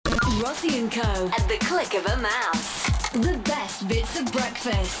Rossi and Co. At the click of a mouse. The best bits of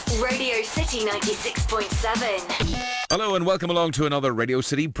breakfast. Radio City 96.7. Hello and welcome along to another Radio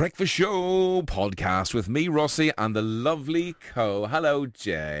City Breakfast Show podcast with me, Rossi, and the lovely Co. Hello,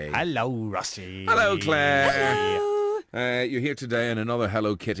 Jay. Hello, Rossi. Hello, Claire. Hello. You're here today in another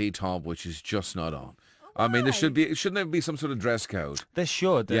Hello Kitty top, which is just not on. I mean, shouldn't there be some sort of dress code? There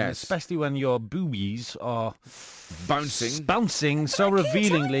should, Yes. especially when your boobies are Bouncing. so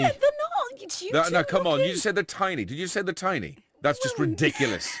revealingly. They're not. It's you No, two come on. You looking. just said they're tiny. Did you say they're tiny? That's just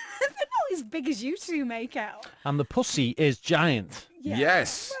ridiculous. They're not as big as you two make out. And the pussy is giant. Yeah.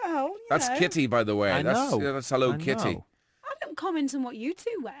 Yes. Well, you That's know, Kitty, by the way. I That's, know. that's Hello I Kitty. know. I don't comment on what you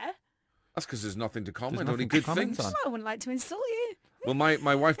two wear. That's because there's nothing to comment. There's Only nothing to good comment things. on. I wouldn't like to insult you. Well,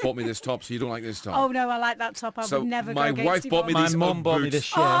 my wife bought me this top, so you don't like this top. Oh no, I like that top. I So would never my go against wife you bought me on My these that. mum bought me boots. this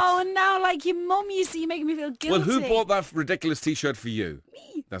shirt. Oh, and now like your mum, you see, you make me feel guilty. Well, who bought that ridiculous T-shirt for you?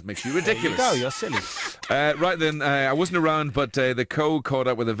 Me. That makes you There ridiculous. you go, you're silly. Right then, I wasn't around, but the Co caught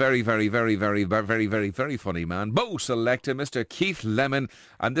up with a very, very, very, very, very, very, very funny man, Bo Selector, Mr. Keith Lemon,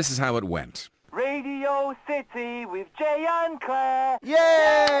 and this is how it went. Radio City with Jay and Claire.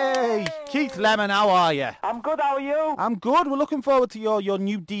 Yay! Keith Lemon, how are you? I'm good, how are you? I'm good. We're looking forward to your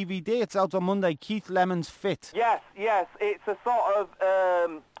new DVD. It's out on Monday, Keith Lemon's Fit. Yes, it's a sort of,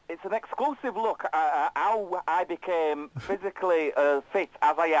 it's an exclusive look at how I became physically fit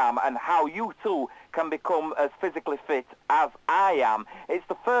as I am and how you too can become as physically fit as I am. It's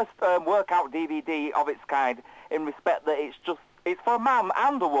the first workout DVD of its kind in respect that it's for a man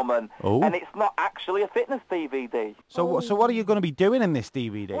and a woman, Oh. and it's not actually a fitness DVD. So what are you going to be doing in this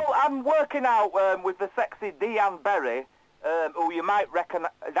DVD? Well, I'm working out with the sexy Deanne Berry, who you might recognise.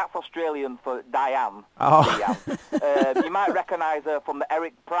 That's Australian for Diane. Oh. Deanne. You might recognise her from the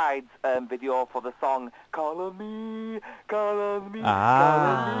Eric Prydz video for the song "Call on Me, Call on Me,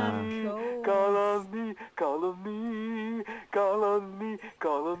 Ah. Call on Me, Cool. Call on Me, Call on Me, Call on Me,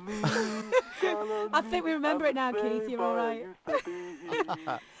 Call on Me." Call on I me, think we remember it now, I'm the Keith, same you're all boy I right. used to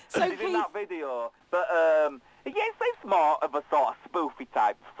be. So, She's in Keith- that video, but it's more of a sort of spoofy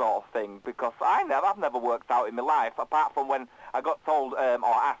type sort of thing because I've never worked out in my life apart from when I got told or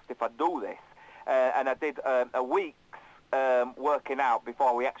asked if I'd do this, and I did a week's working out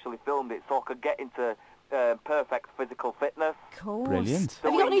before we actually filmed it, so I could get into perfect physical fitness. Cool. Brilliant.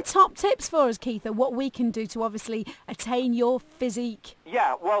 Have you got any top tips for us, Keith, of what we can do to obviously attain your physique?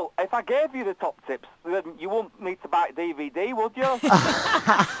 Yeah, well, if I gave you the top tips, then you wouldn't need to buy a DVD, would you?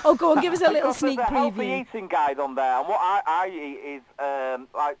 Oh, go on, give us a little Because sneak there's a healthy preview. eating guide on there, and what I eat is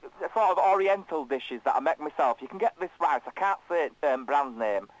like sort of oriental dishes that I make myself. You can get this rice, I can't say brand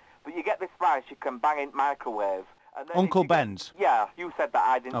name, but you get this rice you can bang in microwave. And then Uncle if you get- Ben's? Yeah, you said that,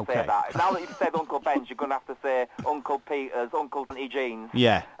 I didn't Okay. say that. Now that you've said Uncle Ben's, you're going to have to say Uncle Peter's, Uncle Auntie Jean's.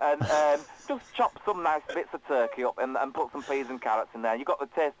 Yeah. And just chop some nice bits of turkey up and put some peas and carrots in there. You've got the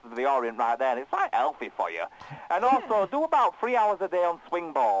taste of the Orient right there, and it's like healthy for you. And also, do about 3 hours a day on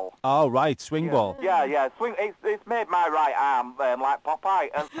swing ball. Oh, right, swing ball. Yeah, swing. It's made my right arm like Popeye.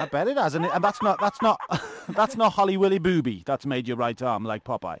 And I bet it has, and that's not that's not Holly Willy Booby. That's made your right arm like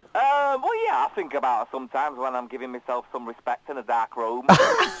Popeye. well, yeah, I think about it sometimes when I'm giving myself some respect in a dark room.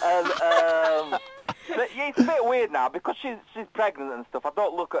 And, but yeah, it's a bit weird now because she's pregnant and stuff. I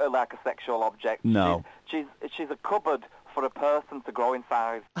don't look at her like a sexual object. No. She's a cupboard for a person to grow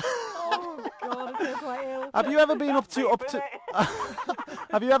inside. Oh, God, I feel quite ill. Have you ever been up to Deep,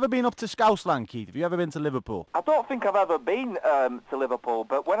 Have you ever been up to Scousland, Keith? Have you ever been to Liverpool? I don't think I've ever been to Liverpool,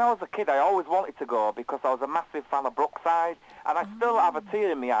 but when I was a kid, I always wanted to go because I was a massive fan of Brookside, and I still have a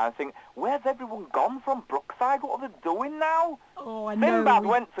tear in my eye and think, where's everyone gone from Brookside? What are they doing now? Oh, I know. Sinbad we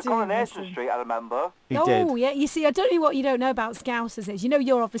went to do Coronation listen. Street, I remember. He Oh, did. yeah. You see, I don't know what you don't know about Scousers is. You know,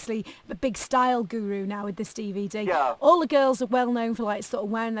 you're obviously a big style guru now with this DVD. Yeah. All the girls are well known for, like, sort of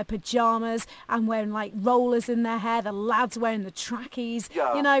wearing their pyjamas and wearing, like, rollers in their hair. The lads wearing the trackies.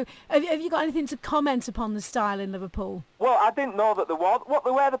 Yeah. You know, have you got anything to comment upon the style in Liverpool? Well, I didn't know that there was. What, they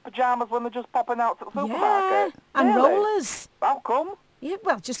wear the pyjamas when they're just popping out to the Yeah. supermarket? And Really? rollers. How come? Yeah,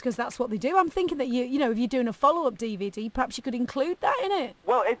 well, just because that's what they do. I'm thinking that, you know, if you're doing a follow-up DVD, perhaps you could include that in it.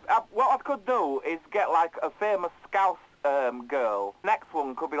 Well, what I could do is get, like, a famous Scouse girl. Next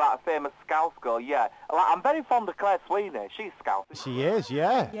one could be, like, a famous Scouse girl, yeah. Like, I'm very fond of Claire Sweeney. She's Scouse. She is,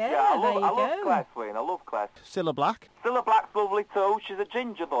 yeah. Yeah, I there you love go. Claire Sweeney. I love Claire. Cilla Black. Cilla Black's lovely too. She's a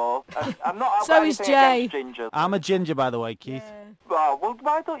ginger though. I'm not. So is anything Jay. against gingers. I'm a ginger, by the way, Keith. Well,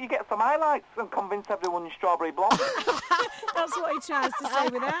 why don't you get some highlights and convince everyone you're Strawberry Blonde? That's what he tries to say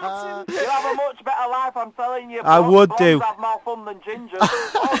without him. You'll have a much better life, I'm telling you. I would Blondes do. have more fun than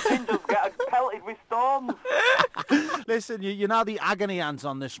gingers. All gingers get pelted with stones. Listen, you know the agony ants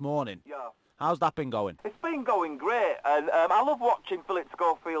on this morning. Yeah. How's that been going? It's been going great, and I love watching Philip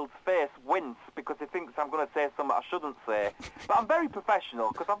Schofield's face wince because he thinks I'm going to say something I shouldn't say. But I'm very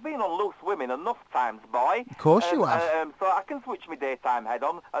professional because I've been on Loose Women enough times, boy. Of course you have. So I can switch my daytime head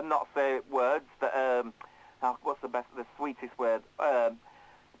on and not say words that, what's the sweetest word?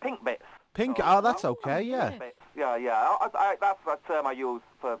 Pink bits. Pink? Oh, that's okay, yeah. Yeah. That's a term I use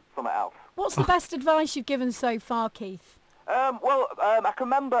for something else. What's the best advice you've given so far, Keith? I can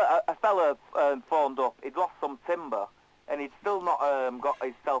remember a fella phoned up. He'd lost some timber, and he'd still not got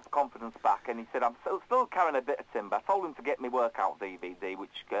his self-confidence back. And he said, I'm still carrying a bit of timber. I told him to get me workout DVD,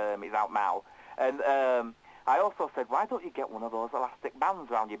 which is out now. And I also said, why don't you get one of those elastic bands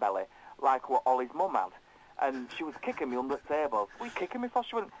around your belly, like what Ollie's mum had? And she was kicking me under the table. Were you kicking me for?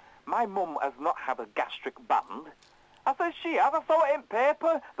 She went, my mum has not had a gastric band. I said, she has. I saw it in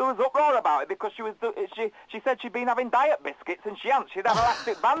paper. There was uproar about it because she said she'd been having diet biscuits and she hadn't. She'd had an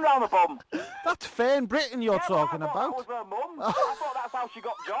elastic band round the bum. That's Fern Britain you're talking I thought about. that was her mum. I thought that's how she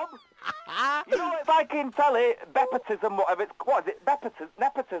got jobs. You know, it's like in telly, nepotism, whatever it's... What is it?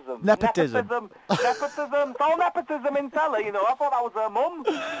 Nepotism. Nepotism. It's all nepotism in telly, you know. I thought that was her mum.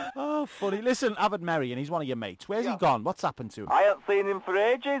 Oh, funny. Listen, Avid Merrian, he's one of your mates. Where's he gone? What's happened to him? I haven't seen him for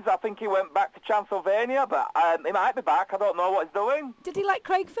ages. I think he went back to Transylvania, but he might be back. I don't know what he's doing. Did he let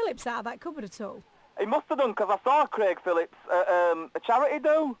Craig Phillips out of that cupboard at all? He must have done, because I saw Craig Phillips at a charity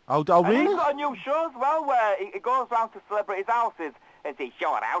do. Oh, And really? he's got a new show as well, where he goes round to celebrities' houses and says,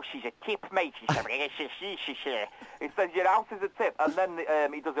 your house is a tip, mate. He says, your house is a tip, and then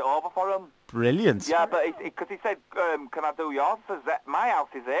he does it over for him. Brilliant. Yeah, but because he said, can I do yours? He says, my house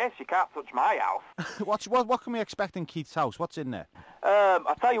is here, she can't touch my house. What can we expect in Keith's house? What's in there?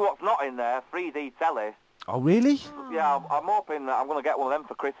 I'll tell you what's not in there, 3D telly. Oh, really? Yeah, I'm hoping that I'm going to get one of them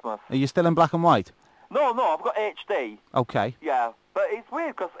for Christmas. Are you still in black and white? No, I've got HD. Okay. Yeah, but it's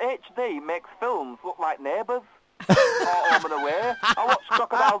weird because HD makes films look like Neighbours. Or Home and Away. I watched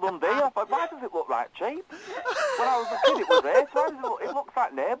Crocodile Dundee. I thought, why does it look like cheap? When I was a kid, it was this. Why does it look? It looks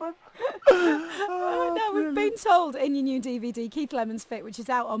like Neighbours. No, we've been told in your new DVD, Keith Lemon's Fit, which is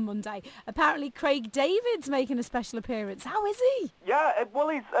out on Monday, apparently Craig David's making a special appearance. How is he? Yeah, well,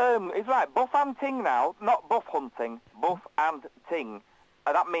 he's right. Buff and ting now, not buff hunting. Buff and ting.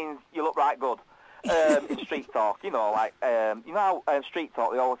 That means you look right good. In street talk, you know, like you know how street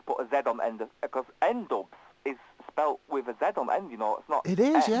talk they always put a Z on the end because N-dubs is spelt with a Z on the end. You know, it's not. It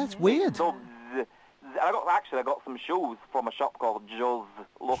is, yeah. It's weird. Dubs. I got some shoes from a shop called Joe's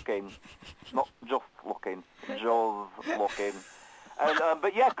Looking, not just looking, Joe's Looking. And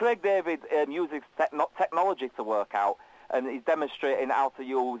but yeah, Craig David uses technology to work out, and he's demonstrating how to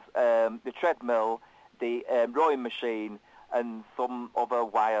use the treadmill, the rowing machine, and some other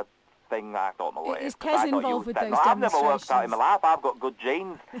wired thing. I don't know what it is. Is Kez involved with those I've never worked out in my life. I've got good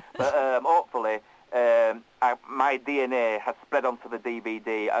genes, but hopefully my DNA has spread onto the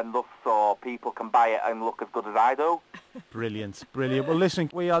DVD, and thus so people can buy it and look as good as I do. Brilliant. Well, listen,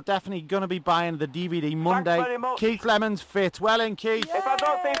 we are definitely going to be buying the DVD Monday. Thanks very much. Keith Lemon's Fit. Well in, Keith. If I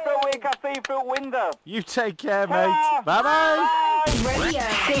don't see you for a week, I'll see you for a window. You take care, Ta-ra. mate. Bye-bye. Radio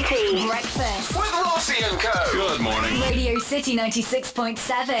City Breakfast. With Rossi and Co. Good morning. Radio City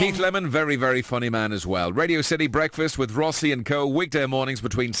 96.7. Keith Lemon, very, very funny man as well. Radio City Breakfast with Rossi and Co. Weekday mornings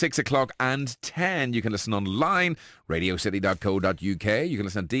between 6 o'clock and 10. You can listen online, radiocity.co.uk. You can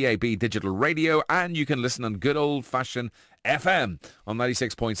listen on DAB Digital Radio, and you can listen on good old-fashioned FM on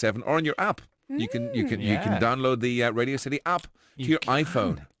 96.7 or on your app. You can download the Radio City app to your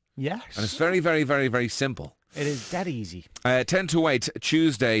iPhone. Yes. And it's very, very, very, very simple. It is that easy. 10 to 8,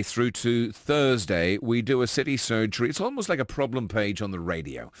 Tuesday through to Thursday, we do a city surgery. It's almost like a problem page on the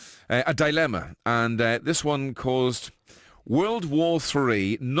radio. A dilemma. And this one caused World War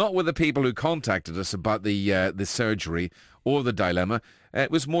III, not with the people who contacted us about the surgery or the dilemma. It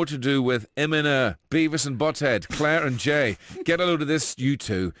was more to do with Imina, Beavis and Butthead, Claire and Jay. Get a load of this, you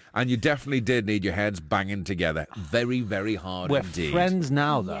two, and you definitely did need your heads banging together. Very, very hard We're indeed. friends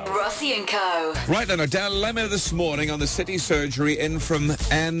now, though. Rossi and Co. Right then, our dilemma this morning on the city surgery in from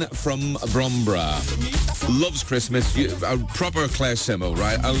Anne from Bromborough. Loves Christmas, a proper Claire Simo,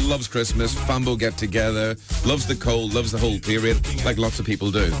 right? Loves Christmas, fambo get together, loves the cold, loves the whole period, like lots of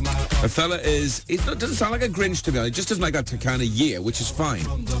people do. A fella doesn't sound like a Grinch to me, he just doesn't like that kind of year, which is fine.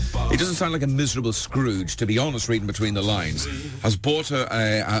 He doesn't sound like a miserable Scrooge, to be honest, reading between the lines. Has bought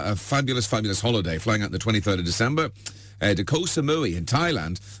a fabulous, fabulous holiday, flying out the 23rd of December. to Koh Samui in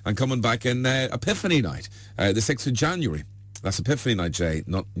Thailand and coming back in Epiphany night, the 6th of January. That's Epiphany night, Jay.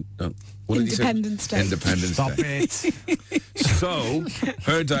 Not what did he say? Independence Day. Independence Stop Day. it. So,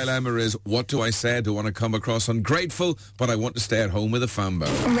 her dilemma is, what do I say? I don't want to come across ungrateful, but I want to stay at home with a fambo.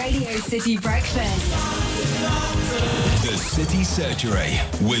 Radio City Breakfast. The City Surgery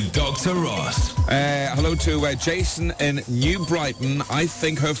with Dr. Ross. Hello to Jason in New Brighton. I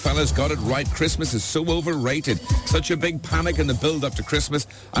think her fella's got it right. Christmas is so overrated. Such a big panic in the build-up to Christmas.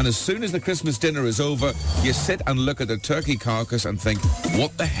 And as soon as the Christmas dinner is over, you sit and look at the turkey carcass and think,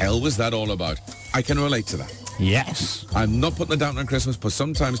 what the hell was that all about? I can relate to that. Yes. I'm not putting it down on Christmas, but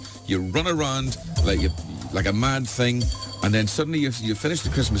sometimes you run around like a mad thing, and then suddenly you finish the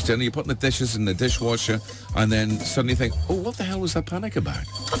Christmas dinner, you're putting the dishes in the dishwasher, and then suddenly you think, oh, what the hell was that panic about?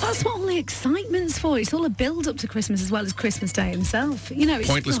 But that's what all the excitement's for. It's all a build-up to Christmas as well as Christmas Day himself. You know, it's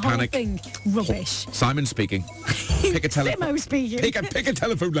Pointless the whole panic. thing. Rubbish. Simon speaking. Pick a Simo speaking. Pick a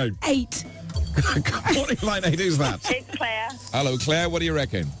telephone line. 8. What line 8 is that? It's Claire. Hello, Claire. What do you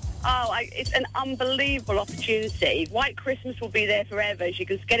reckon? It's an unbelievable opportunity. White Christmas will be there forever. She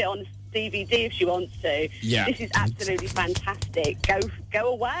can get it on DVD if she wants to. Yeah. This is absolutely fantastic. Go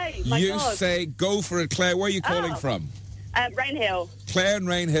away. My you God. say go for it, Claire. Where are you calling from? Rain Hill. Claire in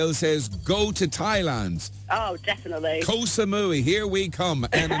Rain Hill says go to Thailand. Oh, definitely. Koh Samui, here we come.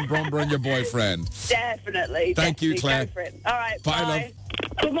 Anne and Bromber and your boyfriend. Definitely. Thank you, Claire. Go for it. All right. Bye, love.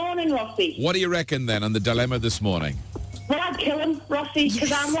 Good morning, Rossi. What do you reckon then on the dilemma this morning? Well, I'd kill him, Rossi,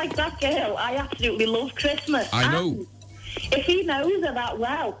 because I'm like that girl. I absolutely love Christmas. I know. And if he knows her that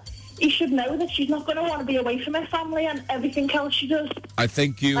well, he should know that she's not going to want to be away from her family and everything else she does. I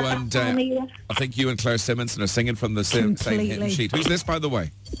think you and Claire Simonson are singing from the same hymn sheet. Who's this, by the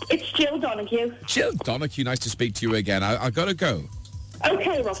way? It's Jill Donahue. Jill Donahue, nice to speak to you again. I've got to go.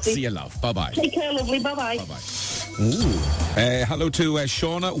 Okay, Rossi. See you, love. Bye-bye. Take care, lovely. Bye-bye. Bye-bye. Ooh. Hello to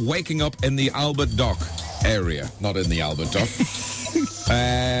Shauna, waking up in the Albert Dock area. Not in the Albert Dock.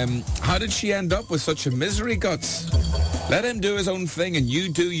 How did she end up with such a misery, Guts? Let him do his own thing and you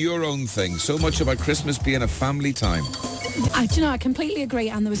do your own thing. So much about Christmas being a family time. I completely agree,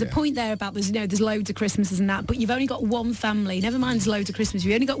 and there was a point there about there's loads of Christmases and that, but you've only got one family. Never mind there's loads of Christmas,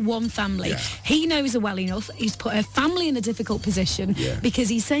 you've only got one family. Yeah. He knows her well enough. He's put her family in a difficult position because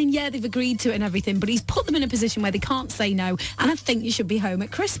he's saying, they've agreed to it and everything, but he's put them in a position where they can't say no, and I think you should be home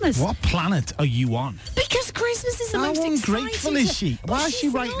at Christmas. What planet are you on? Because Christmas is the How most exciting. ungrateful is she? Why is she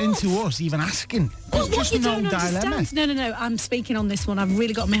writing into us, even asking? Well, It's what just you no don't dilemma. understand. No, I'm speaking on this one. I've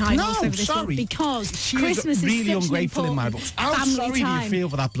really got my high horse over this one because She Christmas is is really such ungrateful an in my important books. How family sorry do time. you feel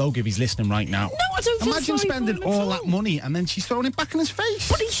for that bloke if he's listening right now? No, I don't feel Imagine sorry spending for him at all that money and then she's throwing it back in his face.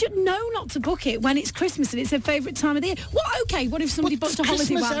 But he should know not to book it when it's Christmas and it's their favourite time of the year. What if somebody But booked a holiday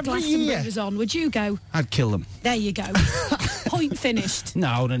Christmas while every Glastonbury year. was on? Would you go? I'd kill them. There you go. Point finished.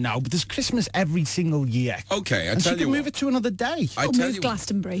 No. But there's Christmas every single year. Okay, I And tell she you can move what. it to another day. I Or tell move you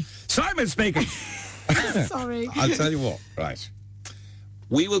Glastonbury. Simon speaking. Sorry. I'll tell you what. Right.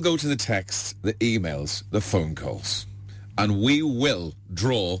 We will go to the texts, the emails, the phone calls, and we will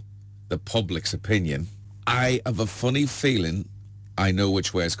draw the public's opinion. I have a funny feeling I know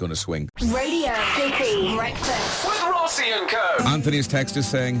which way it's going to swing. Radio City Breakfast. With Rossi and Co. Anthony's text is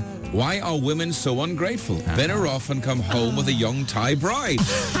saying, why are women so ungrateful? Better off and come home with a young Thai bride.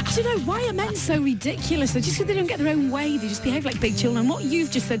 Do you know, why are men so ridiculous? Just because they don't get their own way, they just behave like big children. What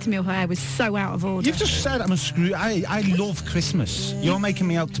you've just said to me, O'Hare, was so out of order. You've just said I'm a screw. I love Christmas. You're making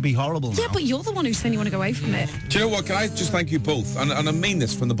me out to be horrible now. Yeah, but you're the one who's saying you want to go away from it. Do you know what? Can I just thank you both? And I mean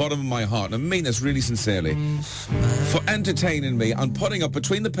this from the bottom of my heart. And I mean this really sincerely. For entertaining me and putting up,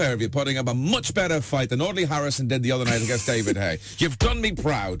 between the pair of you, putting up a much better fight than Audley Harrison did the other night against David Hay. You've done me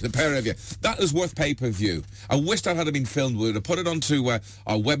proud, the pair of you. That is worth pay-per-view. I wish that had been filmed. We would have put it onto our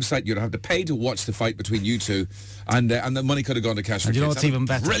website. You'd have to pay to watch the fight between you two. And the money could have gone to Cash for And you know Kids. what's even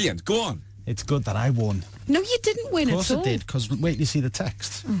better? Brilliant. Go on. It's good that I won. No, you didn't win Of at course all. I did, because wait till you see the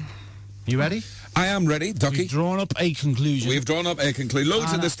text. You ready? I am ready, Ducky. We've drawn up a conclusion. We've drawn up a conclusion.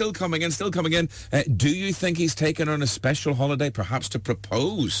 Loads of they're still coming in. Do you think he's taken on a special holiday, perhaps to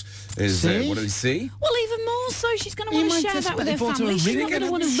propose? What did he see? Well, even more so, she's going to You want to might share just that with they her bought her a family. She's ring. not going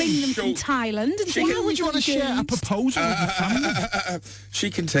to want to ring them from Show- Thailand. And Why would you want to share a proposal with your family? she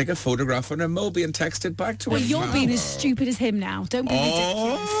can take a photograph on her Moby and text it back to Well, her. you're being as stupid as him now. Don't be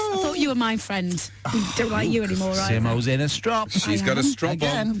ridiculous. I thought you were my friend. We don't like you anymore, right? Simo's in a strop. She's got a strop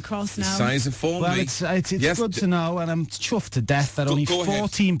Again. on. I'm cross now. Size of 4 Well, me. it's Yes, good to know, and I'm chuffed to death that only go ahead.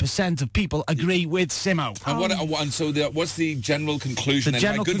 14% of people agree with Simo. And so what's the general conclusion? The then?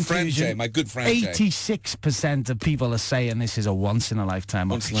 general My good friend conclusion, Jay. My good friend Jay. 86% of people are saying this is a once-in-a-lifetime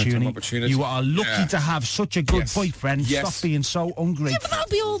Once-in-a-lifetime opportunity. You are lucky to have such a good Yes. boyfriend. Yes. Stop being so ungrateful. Yeah, but that'll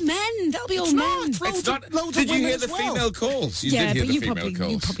be all men. That'll be all men. It's not. Did you hear the female calls? You Yeah, did hear but the you female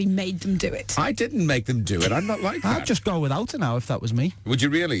calls. probably made them do it. I didn't make them do it. I'm not like that. I'd just go without her now if that was me. Would you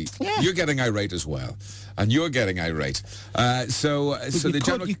really? Yeah. You're getting irate as well, and you're getting irate. So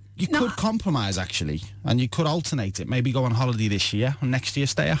You could compromise actually, and you could alternate it. Maybe go on holiday this year, and next year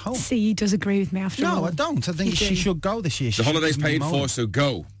stay at home. See, he does agree with me after all. No, I don't. I think You she do. should go this year. the holiday's paid for, so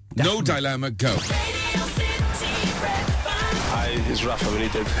go. No Definitely. dilemma, go. Hi, it's Rafa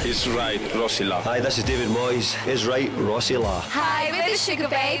Benitez. He's right, Rosila. Hi, this is David Moyes. He's right, Rosila. Hi, we're the Sugar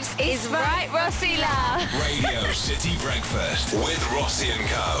Babes. Is right, Rossila. Radio City Breakfast with Rossi and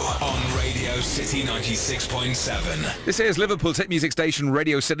Co. on Radio City 96.7. This is Liverpool's hit music station,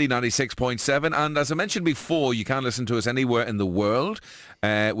 Radio City 96.7, and as I mentioned before, you can listen to us anywhere in the world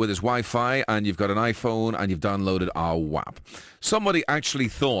with this Wi-Fi, and you've got an iPhone, and you've downloaded our WAP. Somebody actually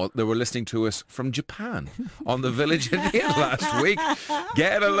thought they were listening to us from Japan on the Village Idiot last week.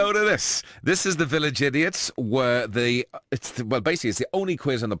 Get a load of this. This is the Village Idiots, where basically it's the only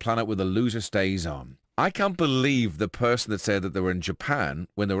quiz on the planet where the loser stays on. I can't believe the person that said that they were in Japan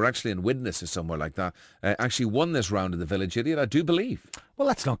when they were actually in Widnes or somewhere like that actually won this round of the Village Idiot. I do believe. Well,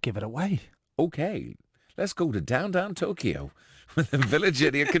 let's not give it away. Okay, let's go to downtown Tokyo when the Village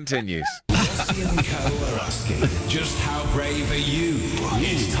Idiot continues. Rossi and Co are asking, just how brave are you?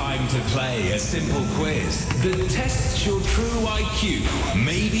 It's time to play a simple quiz that tests your true IQ.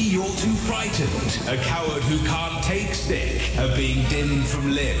 Maybe you're too frightened, a coward who can't take stick, a being dim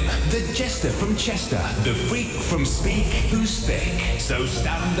from limb, the jester from Chester, the freak from Speak Who's Thick. So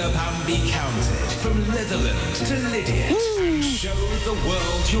stand up and be counted, from Netherland to Lydiot. Show the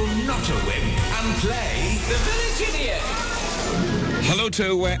world you're not a wimp and play the Village Idiot. Hello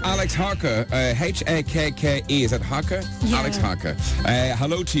to Alex Harker, H-A-K-K-E. Is that Harker? Yeah. Alex Harker.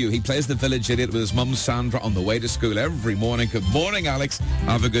 Hello to you. He plays the Village Idiot with his mum Sandra on the way to school every morning. Good morning, Alex.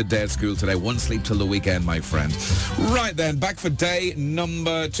 Have a good day at school today. One sleep till the weekend, my friend. Right then, back for day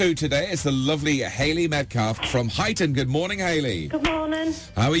number 2 today. It's the lovely Hayley Metcalf from Highton. Good morning, Hayley. Good morning.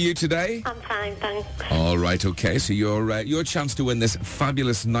 How are you today? I'm fine, thanks. All right, okay. So your chance to win this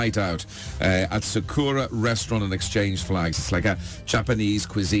fabulous night out at Sakura Restaurant and Exchange Flags. It's like a Japanese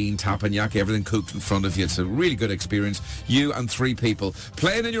cuisine, teppanyaki, everything cooked in front of you. It's a really good experience. You and 3 people.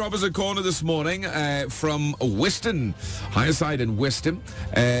 Playing in your opposite corner this morning from Whiston, higher side in Whiston.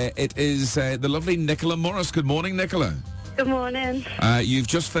 It is the lovely Nicola Morris. Good morning, Nicola. Good morning. You've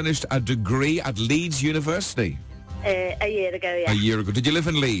just finished a degree at Leeds University. A year ago, yeah. A year ago. Did you live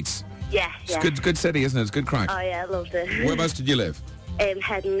in Leeds? Yeah, It's yeah. good city, isn't it? It's good crack. Oh, yeah, I loved it. Whereabouts did you live?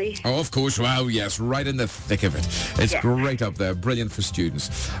 Headingley. Oh, of course. Wow, yes, right in the thick of it. It's Yeah. great up there. Brilliant for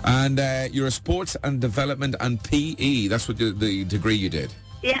students. And you're a sports and development and PE. That's what the degree you did.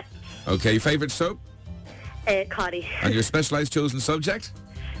 Yeah. Okay, your favourite soap? Coddy. And your specialised chosen subject?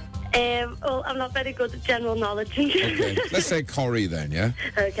 Well, I'm not very good at general knowledge. Okay, let's say Corrie then, yeah?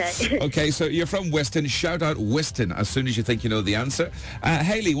 Okay. Okay, so you're from Whiston. Shout out Whiston as soon as you think you know the answer.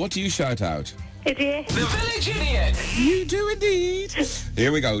 Hayley, what do you shout out? Idiot. The Village Idiot. You do indeed.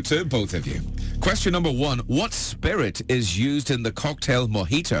 Here we go to both of you. Question number 1. What spirit is used in the cocktail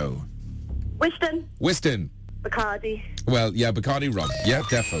mojito? Whiston. Whiston. Bacardi. Well, yeah, Bacardi rum. Yeah,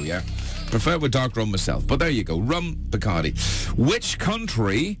 defo, yeah. Prefer with dark rum myself. But there you go. Rum, Bacardi. Which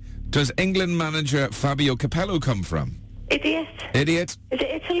country does England manager Fabio Capello come from? Idiot. Idiot? Is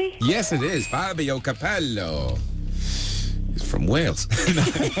it Italy? Yes, it is. Fabio Capello. He's from Wales.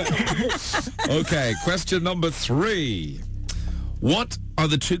 Okay, question number 3. What are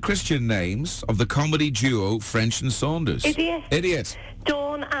the 2 Christian names of the comedy duo French and Saunders? Idiot. Idiot.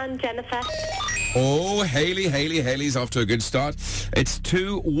 Dawn and Jennifer. Oh, Hayley's off to a good start. It's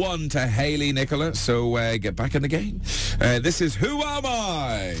 2-1 to Hayley, Nicola, so get back in the game. This is Who Am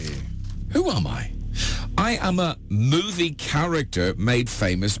I? Who am I? I am a movie character made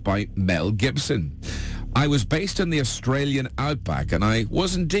famous by Mel Gibson. I was based in the Australian outback, and I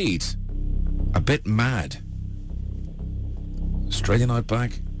was indeed a bit mad. Australian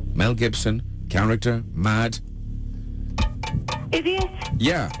outback, Mel Gibson, character, mad. Idiot.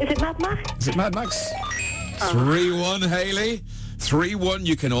 Yeah. Is it Mad Max? Is it Mad Max? 3-1, Hayley. 3-1.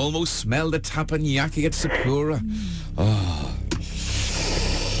 You can almost smell the teppanyaki at Sakura. Oh.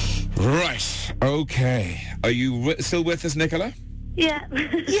 Right. Okay. Are you still with us, Nicola? Yeah. Are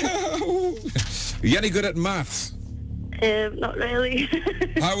you any good at maths? Not really.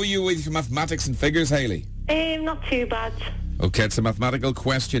 How are you with mathematics and figures, Hayley? Not too bad. Okay, it's a mathematical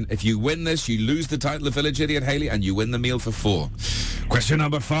question. If you win this, you lose the title of Village Idiot, Hayley, and you win the meal for 4. Question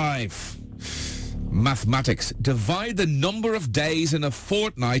number 5. Mathematics. Divide the number of days in a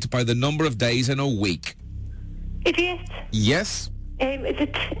fortnight by the number of days in a week. Idiot. Yes? Is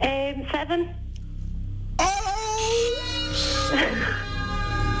it 7?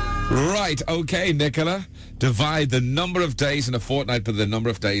 Right, okay, Nicola. Divide the number of days in a fortnight by the number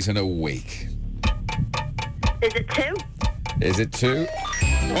of days in a week. Is it 2? Is it 2?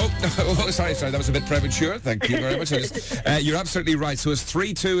 Oh, sorry, that was a bit premature. Thank you very much. You're absolutely right. So it's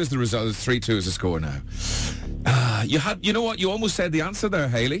 3-2 is the result. It's 3-2 is the score now. You know what? You almost said the answer there,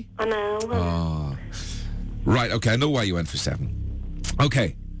 Hayley. I know. Oh. Right, okay, I know why you went for 7.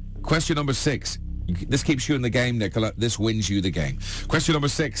 Okay, question number 6. This keeps you in the game, Nicola. This wins you the game. Question number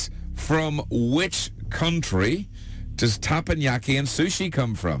 6. From which country does teppanyaki and sushi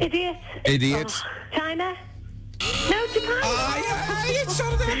come from? Idiot. Idiot. Oh, China. No, Japan.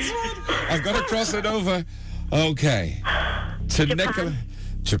 I've got to cross it over. Okay. To Japan. Nicola.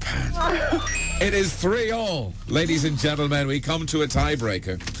 Japan. It is 3-3. Ladies and gentlemen, we come to a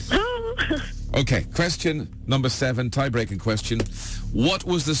tiebreaker. Okay, question number 7, tie-breaking question. What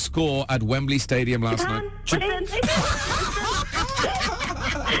was the score at Wembley Stadium last night? Japan.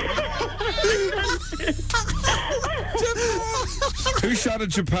 Who shot at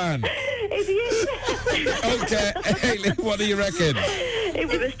Japan? Idiot. Okay, Hayley, what do you reckon? It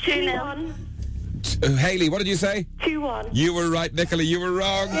was 2-1. Hayley, what did you say? 2-1. You were right, Nicola, you were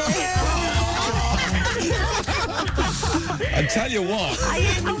wrong. I tell you what.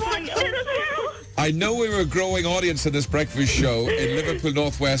 I know we were a growing audience in this breakfast show in Liverpool,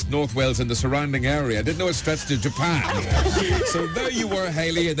 North West, North Wales and the surrounding area. I didn't know it stretched to Japan. So there you were,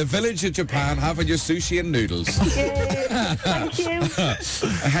 Hayley, in the village of Japan having your sushi and noodles. Thank you.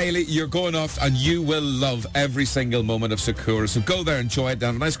 Hayley, you're going off and you will love every single moment of Sakura. So go there, enjoy it.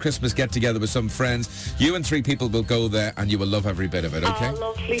 Have a nice Christmas get-together with some friends. You and 3 people will go there and you will love every bit of it, okay? Oh,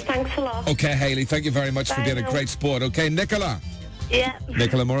 lovely. Thanks a lot. Okay, Hayley, thank you very much for being a great sport. Okay, Nicola. Yeah.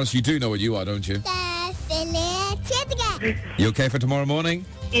 Nicola Morris, you do know what you are, don't you? You okay for tomorrow morning?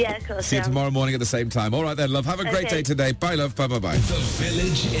 Yeah, of course. See you tomorrow morning at the same time. All right then, love. Have a great day today. Bye, love. Bye-bye-bye. The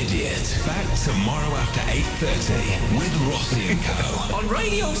Village Idiot. Back tomorrow after 8:30 with Rossi and Co. on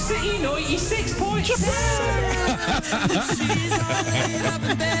Radio City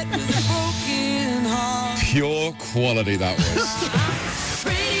 96.7. Pure quality that was.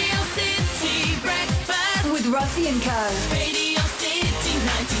 Radio City Breakfast with Rossi and Co. Radio City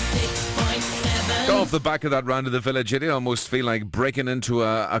 96.7. Off the back of that round of the Village Idiot, I almost feel like breaking into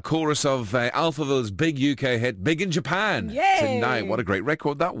a chorus of Alphaville's big UK hit, Big in Japan. Yay! Tonight. What a great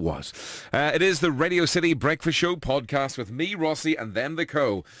record that was. It is the Radio City Breakfast Show podcast with me, Rossi, and them, the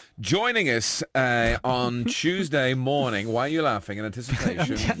Co. Joining us on Tuesday morning. Why are you laughing in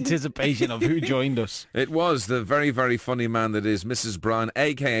anticipation? Anticipation of who joined us. It was the very, very funny man that is Mrs. Brown,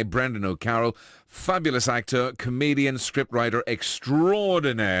 a.k.a. Brendan O'Carroll, fabulous actor, comedian, scriptwriter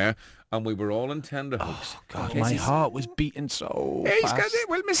extraordinaire, and we were all in tenterhooks. Oh, God, my heart was beating so fast.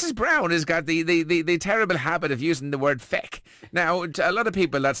 Mrs. Brown has got the terrible habit of using the word feck. Now, to a lot of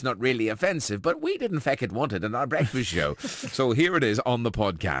people, that's not really offensive, but we didn't feck it wanted in our breakfast show. So here it is on the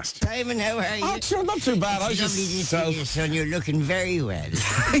podcast. Simon, how are you? Oh, sure, not too bad. It's lovely to see you, son. You're looking very well.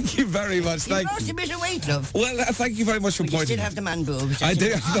 Thank you very much. You lost a bit of weight, love. Well, thank you very much for You pointing. still have the man boobs. I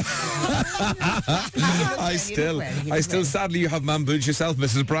do. I still, sadly, you have man boobs yourself,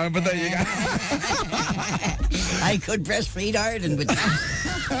 Mrs. Brown, but there you go. I could breastfeed Ireland with that.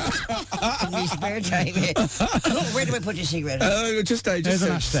 In my spare time. Where do I put your cigarette? Just an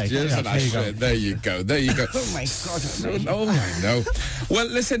ashtray. There you go. There you go. Oh my God. Oh, I know. Well,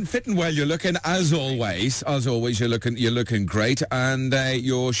 listen, fit and well, you're looking as always. As always, you're looking great. And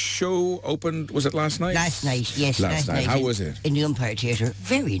your show opened, was it last night? Last night, yes. Last night. How was it? In the Empire Theatre.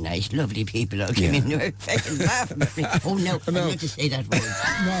 Very nice, lovely people all came in. They were fucking laughing at me. Oh no, I'm not to say that word.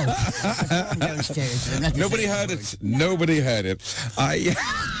 No. Downstairs. Nobody heard it. Nobody heard it.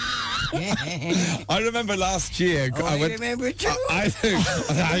 I remember last year. I remember it too. I do.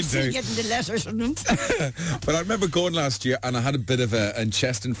 Getting the letters from them. But I remember going last year, and I had a bit of a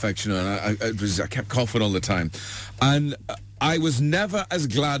chest infection, and I kept coughing all the time, and I was never as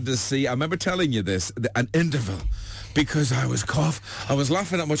glad to see. I remember telling you this, an interval because I was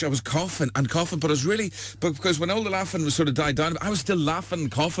laughing that much. I was coughing, but but because when all the laughing was sort of died down, I was still laughing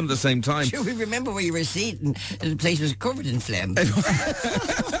and coughing at the same time. Sure, we remember where you were sitting, and the place was covered in phlegm. That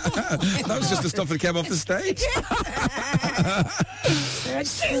was just the stuff that came off the stage.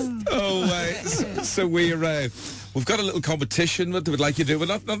 So we've got a little competition that we'd like you to do,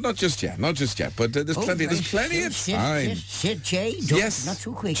 but not just yet, but there's plenty of time. Sit, Jay. Yes, not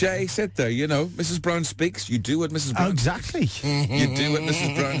too quick. Jay, sit there. You know, Mrs. Brown speaks. You do what Mrs. Brown. Oh, exactly. You do what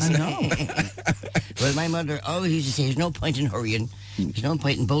Mrs. Brown says. I know. Well, my mother always used to say, "There's no point in hurrying. There's no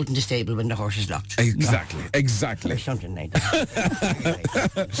point in bolting the stable when the horse is locked." Exactly. Or something like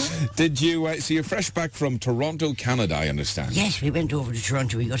that. Did you? So you're fresh back from Toronto, Canada, I understand. Yes, we went over to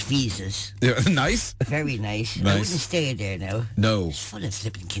Toronto. We got visas. Yeah, nice. Very nice. I wouldn't stay there now. No. It's full of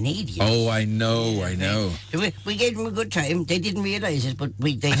flipping Canadians. Oh, I know. We gave them a good time. They didn't realise it, but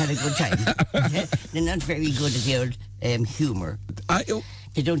they had a good time. They're not very good at the old humour.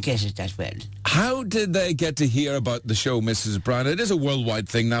 They don't get it that well. How did they get to hear about the show, Mrs. Brown? It is a worldwide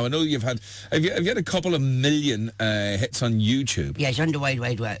thing now. I know you've had... Have you had a couple of million hits on YouTube? Yes, on the Wide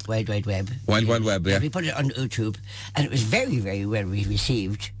Web. Wide Web, yeah. We put it on YouTube, and it was very, very well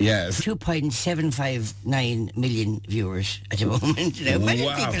received. Yes. 2.759 million viewers at the moment.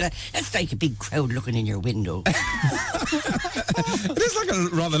 Wow. That's like a big crowd looking in your window. It is like a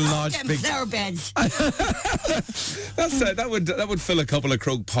rather large, big... flower beds. That would fill a couple of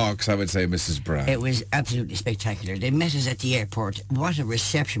Croke Parks, I would say, Mrs. Brown. It was absolutely spectacular. They met us at the airport. What a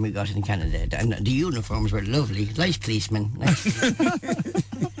reception we got in Canada. And the uniforms were lovely. Nice policemen.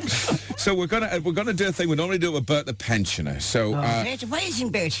 So we're gonna do a thing we normally do with Bert the pensioner. So Bert, why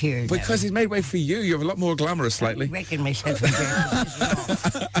isn't Bert here? Because he's made way for you. You're a lot more glamorous, slightly. I reckon myself and Bert.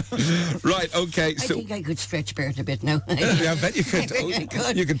 Right. Okay. I think I could stretch Bert a bit now. Yeah, I bet you could.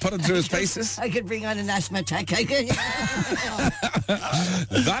 You could put him through his paces. I could bring on an asthma attack. I could.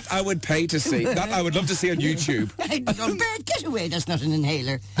 That I would pay to see. That I would love to see on YouTube. I'd be going, Bert, get away. That's not an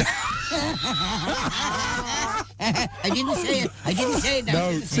inhaler. I didn't say it.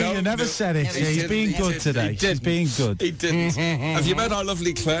 No, you never said it. He's being good today. He's being good. He didn't. Have you met our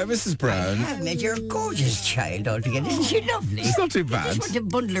lovely Claire, Mrs. Brown? I've met your gorgeous child altogether. Isn't she lovely? It's not too bad. I just want to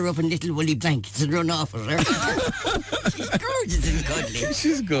bundle her up in little woolly blankets and run off with her. She's gorgeous and cuddly.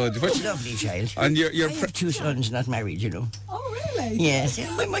 She's good. Lovely child. And I have two sons, not married, you know. Oh, really? Yes.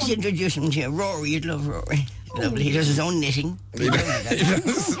 We must introduce him to you. Rory, you'd love Rory. Lovely. He does his own knitting. He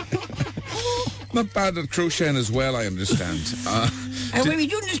does. Not bad at crocheting as well, I understand. Are we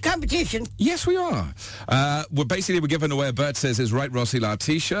doing this competition? Yes, we are. We're giving away, Bert says, his Right Rossi La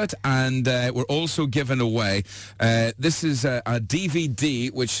t-shirt, and we're also giving away, this is a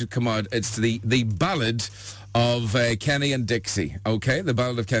DVD which should come out. It's the ballad of Kenny and Dixie, okay? The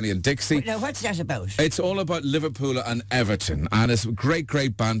Ballad of Kenny and Dixie. Now, what's that about? It's all about Liverpool and Everton, and it's great,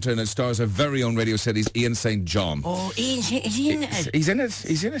 great banter, and it stars our very own Radio City's Ian St. John. Oh, is he in it? He's in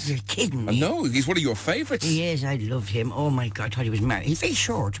it. You're kidding me. No, he's one of your favourites. He is. I loved him. Oh, my God, I thought he was married. He's very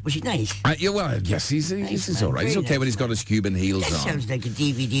short, but he's nice. Yes, he's all right. He's okay when he's got his Cuban heels that on. Sounds like a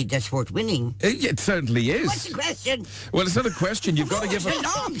DVD that's worth winning. It certainly is. What's the question? Well, it's not a question. You've got to give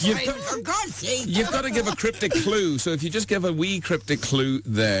for God's sake. You've got to give a cryptic clue. So if you just give a wee cryptic clue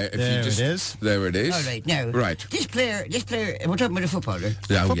there. There it is. All right, now. Right. This player, we're talking about a footballer.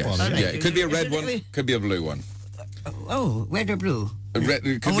 Oh, yes. Right. Yeah, it could be a red one, could be a blue one. Oh, red or blue?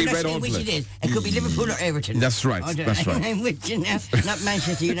 It could be red or blue. Which it is. It could be Liverpool or Everton. That's right. That's right. I'm with you now. Not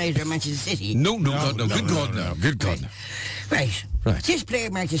Manchester United or Manchester City. No. Good God, no. Good God, no. Right. This player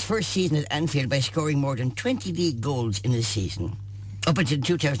marked his first season at Anfield by scoring more than 20 league goals in a season. Up until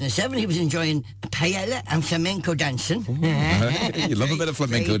 2007, he was enjoying paella and flamenco dancing. You love a bit of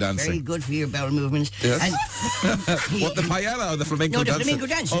flamenco dancing. Very good for your bowel movements. Yes. And what, the paella or the flamenco dancing? No, the flamenco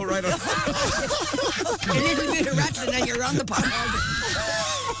dancing. Oh, right. A little bit of rattling and you're on the pot.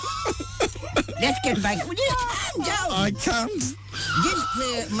 Let's get back. Will you calm down? I can't. This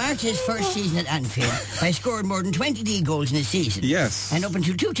player marked his first season at Anfield by scoring more than 20 league goals in a season. Yes. And up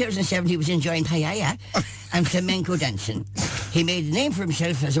until 2007, he was enjoying paella and flamenco dancing. He made a name for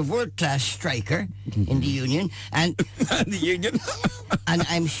himself as a world-class striker in the Union. And the Union? And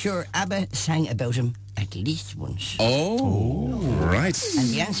I'm sure ABBA sang about him at least once. Oh, right. And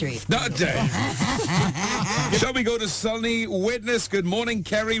the answer is... Not dead. Shall we go to Sunny Witness? Good morning,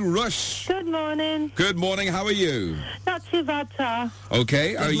 Kerry Rush. Good morning. Good morning. How are you? Not too bad, sir.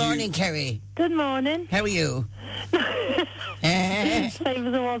 Okay. Good morning, Kerry. Good morning. How are you? Same as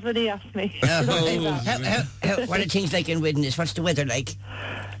it was when he asked me. What are things like in Widnes? What's the weather like?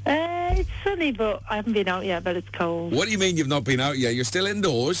 It's sunny, but I haven't been out yet, but it's cold. What do you mean you've not been out yet? You're still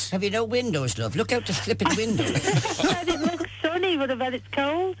indoors? Have you no windows, love? Look out the flipping window. It looks sunny, but I bet it's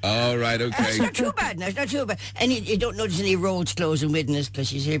cold. All right, okay. It's not too bad now, it's not too bad. And you don't notice any roads closing witness because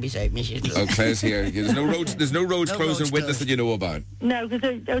she's here beside me. She's Oh, Claire's here. There's no roads closing witness that you know about. No,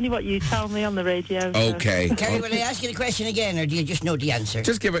 because only what you tell me on the radio. So. Okay. Kerry, will I ask you the question again, or do you just know the answer?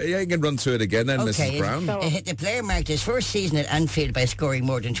 Just give it, you can run through it again then, Okay. Mrs. Brown. The player marked his first season at Anfield by scoring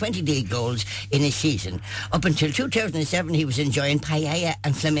more than 20 league goals in a season. Up until 2007, he was enjoying paella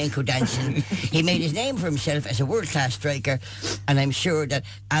and flamenco dancing. He made his name for himself as a world-class striker, and I'm sure that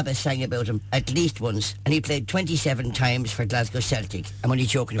ABBA sang about him at least once, and he played 27 times for Glasgow Celtic. I'm only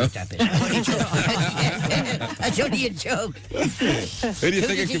joking about that bit. I'm only joking. That's only a joke. Who do you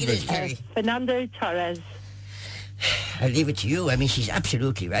think it could be? Kerry? Fernando Torres. I'll leave it to you. I mean, she's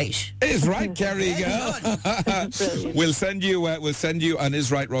absolutely right. Is right, Kerry. We'll send you an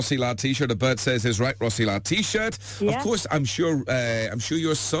Is Right Rossila t-shirt. A bird says Is Right Rossila t-shirt. Yeah. Of course, I'm sure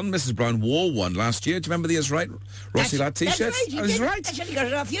your son, Mrs. Brown, wore one last year. Do you remember the Is Right Rossila t-shirt? That's right. I was right. That's he got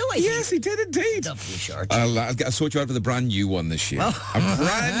it off you, I think. Yes, he did indeed. Lovely shirt. I'll sort you out with a brand new one this year. A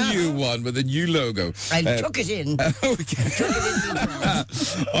brand new one with a new logo. I took it in.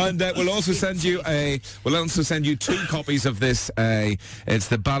 And we'll also send you two copies of this. It's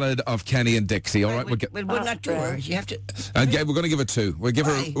the Ballad of Kenny and Dixie. All right, Well, not two words. You have to. we're going to give her two. We'll give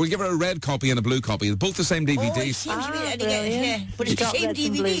her a red copy and a blue copy. Both the same DVDs. Oh, it seems to be, yeah, but it's the same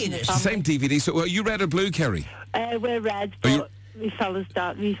DVD in it. It's the same DVD. So are you red or blue, Kerry? We're red, but my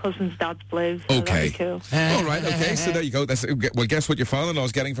husband's dad's blue. So Okay. that'd be cool. All right. Okay. So there you go. Well, guess what your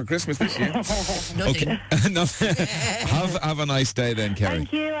father-in-law's getting for Christmas this year? Nothing. Okay. Have a nice day then, Kerry.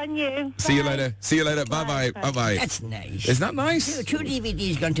 Thank you, and you. See you later. See you later. Bye-bye. Bye-bye. That's nice. Isn't that nice? Two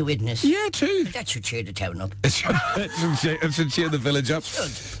DVDs gone to witness. Yeah, two. That should cheer the town up. It should cheer the village up.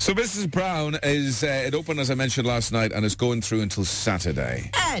 So Mrs. Brown it opened, as I mentioned last night, and it's going through until Saturday.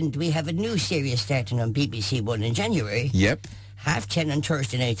 And we have a new series starting on BBC One in January. Yep. 10:30 on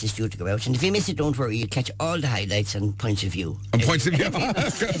Thursday nights is due to go out. And if you miss it, don't worry. You catch all the highlights and points of view. And points of view. I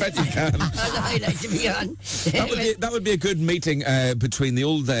bet you can. All the highlights will be on. That would be a good meeting between the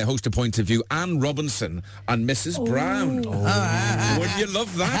old host of Points of View, Anne Robinson, and Mrs. Brown. Wouldn't you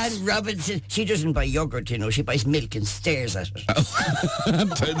love that? Anne Robinson, she doesn't buy yogurt, you know. She buys milk and stares at it.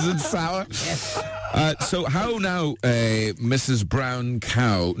 Turns it sour. Yes. So how now, Mrs. Brown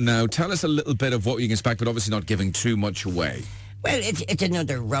Cow? Now tell us a little bit of what you can expect, but obviously not giving too much away. Well, it's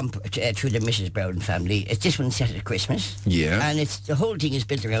another romp through the Mrs. Brown family. It's this one set at Christmas. Yeah. And the whole thing is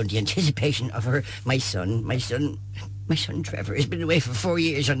built around the anticipation of my son Trevor has been away for 4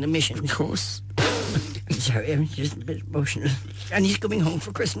 years on the mission. Of course. I'm sorry, I'm just a bit emotional. And he's coming home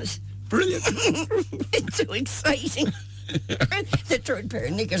for Christmas. Brilliant. It's so exciting. The third pair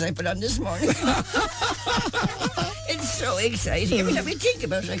of knickers I put on this morning. It's so exciting. Every time I think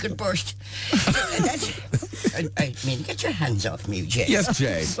about it, I could burst. I mean, get your hands off me, Jay. Yes,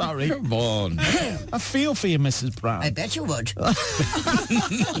 Jay. Sorry. Come on. I feel for you, Mrs. Brown. I bet you would. Yeah,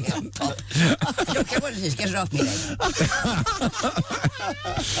 pup. I don't care what it is. Get it off me, then.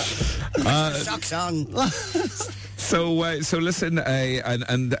 Socks on. So listen,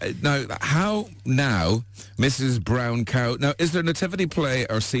 and now, how now, Mrs. Brown Cow? Now, is there a nativity play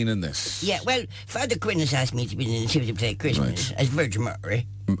or scene in this? Yeah, well, Father Quinn has asked me to be in the nativity play at Christmas as Virgin Mary.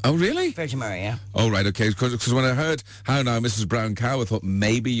 Oh, really? Virgin Mary, yeah. Oh, right, okay. Because when I heard How Now, Mrs. Brown Cow, I thought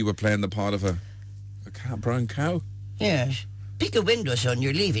maybe you were playing the part of a brown cow. Yes. Pick a window, son.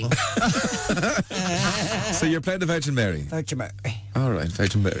 You're leaving. So you're playing the Virgin Mary? Virgin Mary. All right,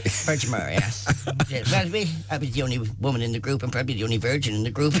 Virgin Mary. Virgin Mary, yes. Well, I was the only woman in the group and probably the only virgin in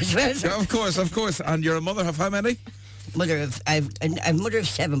the group as well. So. Yeah, of course. And you're a mother of how many? I'm mother of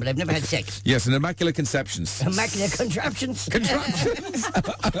 7, but I've never had sex. Yes, and Immaculate Conceptions. Immaculate Contraptions.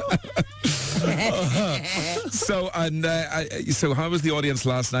 So how was the audience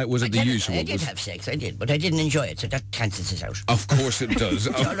last night? Was it the usual? I did have sex, I did, but I didn't enjoy it, so that cancels it out. Of course it does.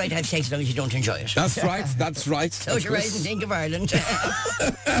 It's all right to have sex as long as you don't enjoy it. That's right. Close your eyes and think of Ireland.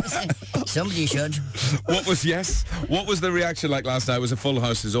 Somebody should. What was the reaction like last night? It was a full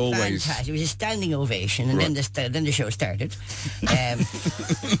house as always. Fantastic. It was a standing ovation, and then the show started.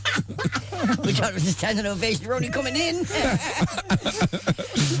 We thought it was a standing ovation. We're only coming in.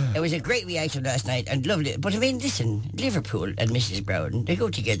 It was a great reaction last night and lovely. But I mean, listen, Liverpool and Mrs. Brown, they go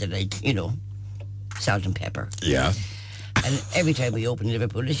together like, salt and pepper. Yeah. And every time we open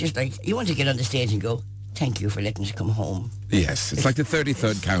Liverpool, it's just like, you want to get on the stage and go, thank you for letting us come home. Yes, it's like the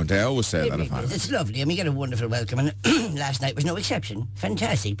 33rd count. I always say that. It is. It's lovely, and we get a wonderful welcome, and last night was no exception.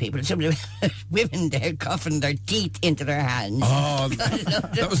 Fantastic people. Some of the women there coughing their teeth into their hands. Oh,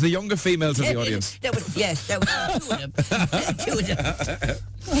 that was the younger females of the audience. That was two of them.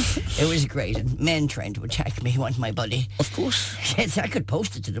 It was great, and men trying to attack me, want my body. Of course. Yes, I could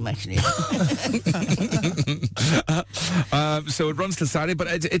post it to them, actually. So it runs till Saturday, but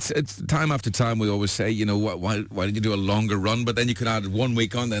it's time after time we always say, you know, why did you do a longer run? But then you could add 1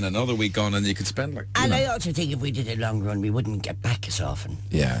 week on, then another week on, and you could spend like... And I also think if we did a long run, we wouldn't get back as often.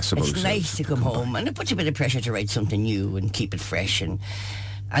 Yeah, I suppose it's nice to come home, and it puts a bit of pressure to write something new and keep it fresh. And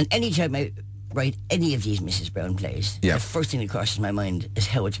any time I write any of these Mrs. Brown plays, the first thing that crosses my mind is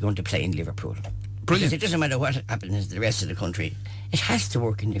how it's going to play in Liverpool. Brilliant. Because it doesn't matter what happens in the rest of the country. It has to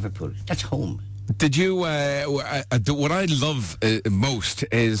work in Liverpool. That's home. Did you, what I love most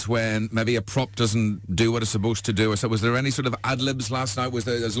is when maybe a prop doesn't do what it's supposed to do. So was there any sort of ad-libs last night?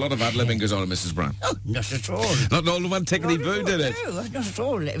 There's a lot of ad-libbing goes on in Mrs. Brown? Oh, not at all. Not all the one Tickety Boo did it? No, not at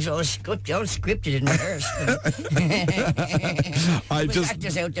all. It was all scripted and rehearsed.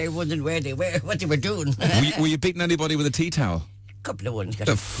 Actors out there wondering what they were doing. Were you beating anybody with a tea towel? Couple of ones got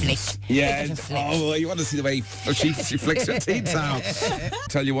a flick. Yeah. Oh, you want to see the way she flicks her tea towel.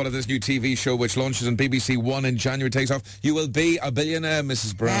 Tell you what, of this new TV show which launches on BBC One in January takes off. You will be a billionaire,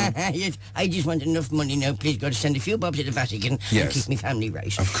 Mrs. Brown. Yes, I just want enough money now. Please God, send a few bob to the Vatican and keep my family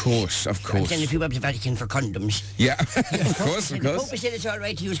right. Of course. Send a few bob to the Vatican for condoms. Yeah, of course. The Pope said it's all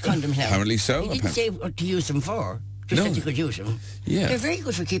right to use condoms now. Apparently so. He didn't say what to use them for. Just that you could use them. Yeah. They're very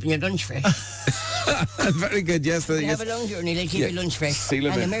good for keeping your lunch fresh. Very good, yes. They have a long journey, they keep your lunch fresh.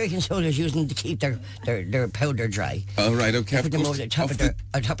 And American soldiers use them to keep their powder dry. Oh, right, okay. They put them over the top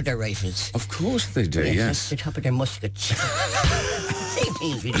of their rifles. Of course they do, yes. The top of their muskets. Same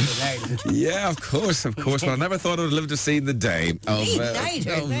things we do in Ireland. Yeah, of course. Well, I never thought I would live to see the day of...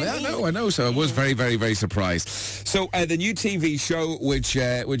 I know. So I was very, very, very surprised. So the new TV show, which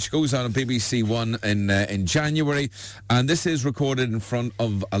goes on BBC One in January, and this is recorded in front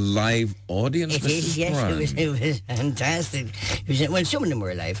of a live audience. It is, yes. It was fantastic. Some of them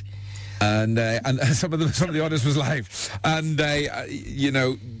were alive. And some of the audience was live. And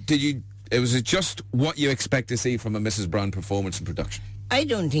was it just what you expect to see from a Mrs. Brown performance and production? I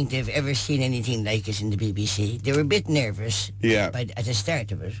don't think they've ever seen anything like it in the BBC. They were a bit nervous at the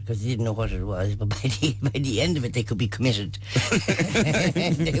start of it because they didn't know what it was, but by the end of it they could be committed.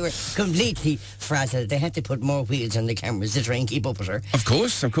 They were completely frazzled. They had to put more wheels on the cameras to try and keep up with her. Of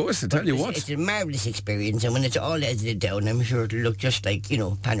course, I tell you what. It's a marvellous experience, and when it's all edited down, I'm sure it'll look just like,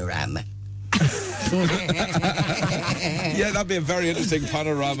 Panorama. Yeah, that'd be a very interesting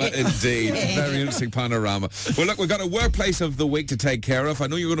panorama indeed. Very interesting panorama. Well, look, we've got a workplace of the week to take care of. I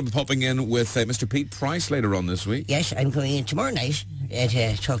know you're going to be popping in with Mr. Pete Price later on this week. Yes, I'm going in tomorrow night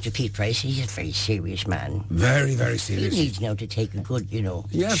to talk to Pete Price. He's a very serious man. Very, very serious. He needs now to take a good,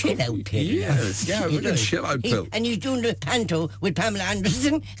 chill-out pill. Yes, a good chill-out pill. And he's doing the panto with Pamela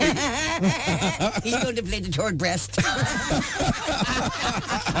Anderson. He's going to play the third breast.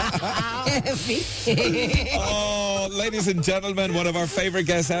 Oh, ladies and gentlemen, one of our favourite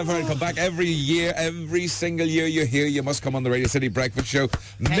guests ever, and come back every single year you're here. You must come on the Radio City Breakfast Show.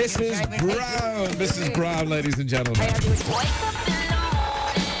 Mrs. Brown, ladies and gentlemen.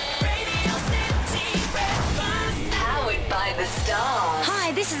 Powered by the Stars.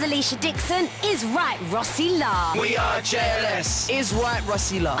 Hi, this is Alicia Dixon. Is right, Rossi La. We are JLS. Is right,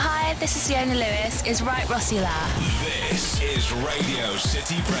 Rossi La. Hi, this is Fiona Lewis. Is right, Rossi La. This is Radio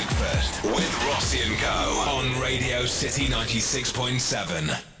City Breakfast with Rossi and Co. on Radio City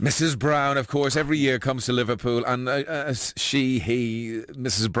 96.7. Mrs. Brown, of course, every year comes to Liverpool, and as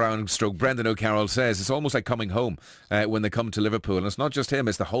Mrs. Brown / Brendan O'Carroll says, it's almost like coming home when they come to Liverpool. And it's not just him,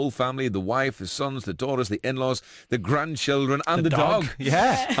 it's the whole family, the wife, the sons, the daughters, the in-laws, the grandchildren, and the dog.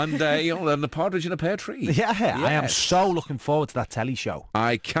 Yeah. And the partridge in a pear tree. Yeah, yes. I am so looking forward to that telly show.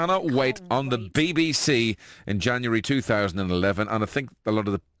 I cannot wait on the BBC in January 2011, and I think a lot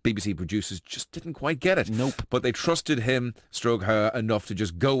of the BBC producers just didn't quite get it. Nope. But they trusted him, her, enough to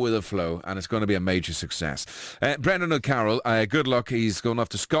just go with the flow, and it's going to be a major success. Brendan O'Carroll, good luck. He's going off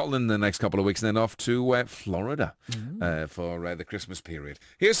to Scotland in the next couple of weeks and then off to Florida for the Christmas period.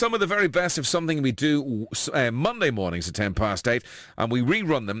 Here's some of the very best of something we do Monday mornings at 8:10, and we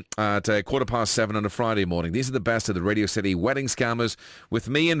rerun them at 7:15 on a Friday morning. These are the best of the Radio City wedding scammers with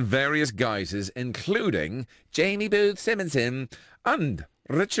me in various guises, including Jamie Booth Simonson and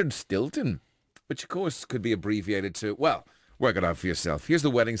Richard Stilton, which of course could be abbreviated to, well, work it out for yourself. Here's the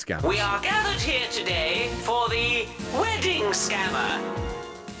wedding scammer. We are gathered here today for the wedding scammer.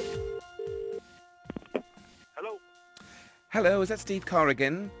 Hello, is that Steve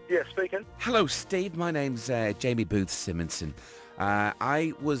Corrigan? Yeah, speaking. Hello, Steve. My name's Jamie Booth Simonson.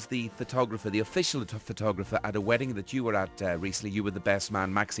 I was the photographer, the official photographer at a wedding that you were at recently. You were the best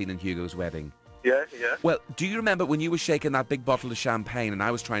man, Maxine and Hugo's wedding. Yeah. Well, do you remember when you were shaking that big bottle of champagne and I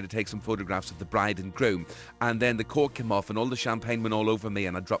was trying to take some photographs of the bride and groom, and then the cork came off and all the champagne went all over me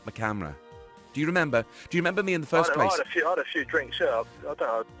and I dropped my camera? Do you remember? Do you remember me in the first place? I had a few drinks, yeah. I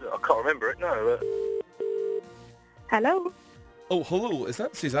can't remember it, no. Hello? Oh, hello. Is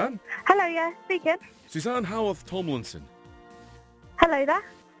that Suzanne? Hello, yeah, speaking. Suzanne Howarth Tomlinson. Hello there.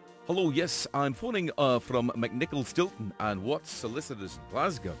 Hello, yes. I'm phoning from McNichol Stilton and Watts Solicitors in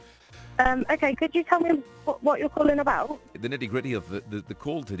Glasgow. Okay, could you tell me what you're calling about? The nitty-gritty of the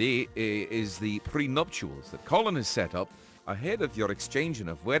call today is the prenuptials that Colin has set up ahead of your exchanging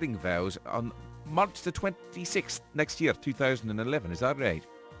of wedding vows on March the 26th next year, 2011. Is that right?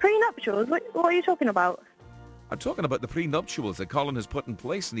 Prenuptials? What are you talking about? I'm talking about the prenuptials that Colin has put in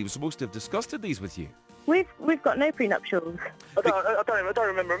place, and he was supposed to have discussed these with you. We've got no prenuptials. I don't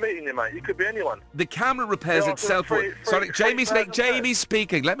remember meeting you, mate. You could be anyone. The camera repairs itself. Sorry, Jamie's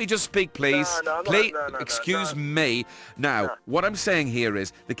speaking. Let me just speak, please. No, excuse me. Now, what I'm saying here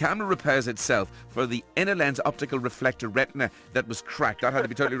is the camera repairs itself for the inner lens optical reflector retina that was cracked. That had to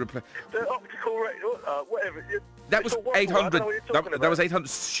be totally replaced. The optical retina, whatever. That was 800. That was 800.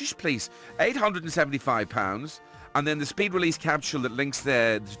 Shush, please. £875. And then the speed release capsule that links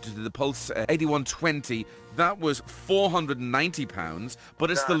to the Pulse 8120, that was £490.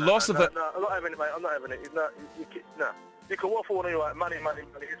 But it's the loss of it. No, I'm not having it, mate. I'm not having it. No. You can waffle all you like. Money.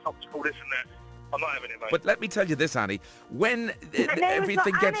 It's optical, this and that. I'm not having it, mate. But let me tell you this, Annie. When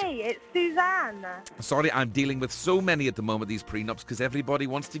everything it's not Annie, it's Suzanne. Sorry, I'm dealing with so many at the moment, these prenups, because everybody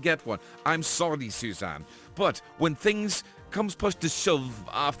wants to get one. I'm sorry, Suzanne. But when things comes push to shove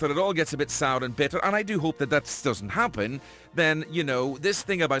after it all gets a bit sour and bitter, and I do hope that doesn't happen, then, you know, this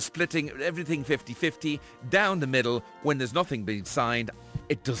thing about splitting everything 50-50 down the middle when there's nothing being signed,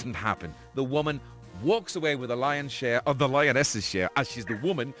 it doesn't happen. The woman walks away with a lion's share of the lioness's share, as she's the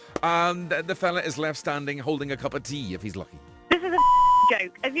woman, and the fella is left standing holding a cup of tea if he's lucky. This is a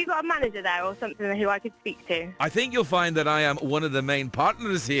joke. Have you got a manager there or something who I could speak to? I think you'll find that I am one of the main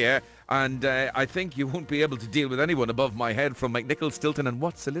partners here, and I think you won't be able to deal with anyone above my head from McNichol, Stilton and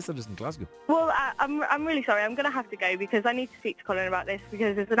Watts Solicitors in Glasgow. Well, I'm really sorry. I'm going to have to go because I need to speak to Colin about this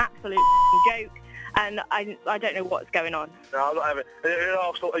because it's an absolute joke. And I don't know what's going on. No, I'm not having it.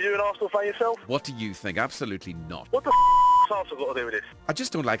 Are you an Arsenal fan yourself? What do you think? Absolutely not. What the f*** Arsenal got to do with this? I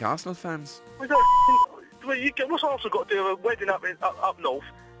just don't like Arsenal fans. What's Arsenal got to do with a wedding up north?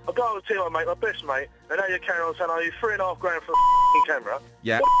 I go over to my mate, my best mate, and now you're carrying on saying, are you £3.5 grand for a camera?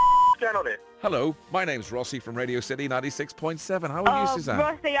 Yeah. What's going on here? Hello, my name's Rossi from Radio City 96.7. How are you, Suzanne?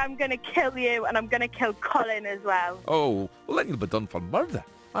 Rossi, I'm going to kill you, and I'm going to kill Colin as well. Oh, well then you'll be done for murder.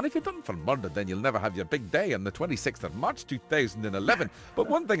 And if you're done for murder, then you'll never have your big day on the 26th of March 2011. But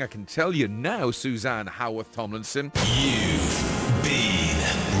one thing I can tell you now, Suzanne Howarth Tomlinson. You've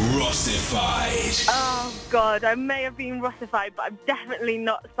been Rossified. Oh, God, I may have been Rossified, but I'm definitely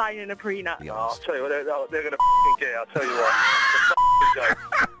not signing a prenup. Oh, I'll tell you what, they're going to f***ing get it. I'll tell you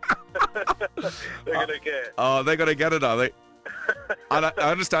what. They're going to get it. Oh, they're going to get it, are they? And I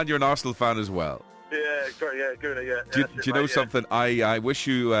understand you're an Arsenal fan as well. Yeah, great, yeah, good, yeah. Do you know something? I wish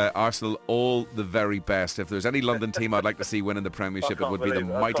you, Arsenal, all the very best. If there's any London team I'd like to see winning the Premiership, it would be the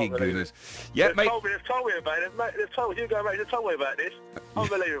mighty Gooners. Yeah, they've mate. Told me about it, mate. They've told me about this.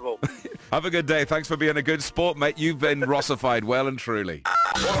 Unbelievable. Have a good day. Thanks for being a good sport, mate. You've been Rossified well and truly.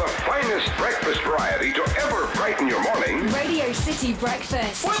 For the finest breakfast variety to ever brighten your morning. Radio City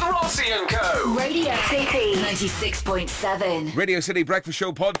Breakfast. With Rossi and Co. Radio City 96.7. Radio City Breakfast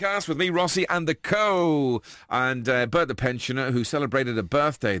Show podcast with me, Rossi, and the Co. And Bert the pensioner, who celebrated a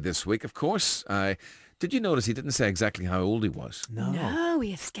birthday this week, of course. Did you notice he didn't say exactly how old he was? No,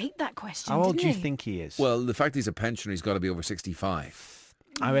 he escaped that question. How old didn't do you he? think he is? Well, the fact he's a pensioner, he's got to be over 65.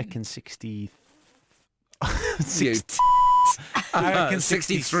 I reckon 60. I reckon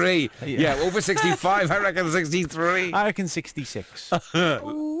 63. Yeah, over 65. I reckon 63. I reckon 66.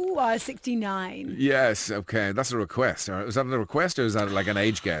 Ooh, 69. Yes, okay. That's a request. Is that a request or is that like an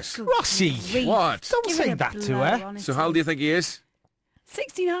age guess? Rossi! What? Don't Give say it a that to blow, her. honestly. So how old do you think he is?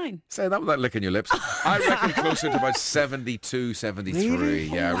 69. Say that without licking your lips. I reckon closer to about 72, 73. Really?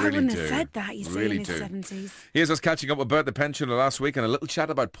 Yeah, Oh, I I really wouldn't do. have said that. He's really in his do. 70s. Here's us catching up with Bert the pensioner last week and a little chat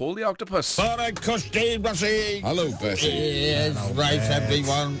about Paul the octopus. Hello, Bertie. Yes, right,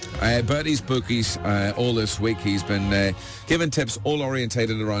 everyone. Bertie's bookies all this week. He's been giving tips all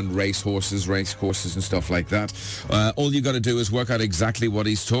orientated around race courses and stuff like that. All you got to do is work out exactly what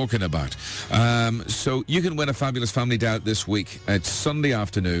he's talking about. So you can win a fabulous family day out this week. It's Sunday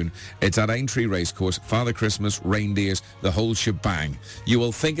afternoon. It's at Aintree Racecourse. Father Christmas, reindeers, the whole shebang. You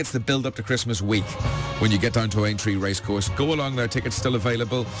will think it's the build-up to Christmas week when you get down to Aintree Racecourse. Go along there. Tickets still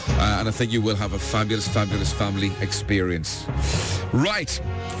available. And I think you will have a fabulous, fabulous family experience. Right.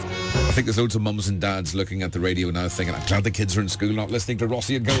 I think there's loads of mums and dads looking at the radio now thinking, I'm glad the kids are in school not listening to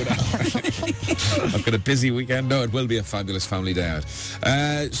Rossi and Go Down. I've got a busy weekend. No, it will be a fabulous family day out.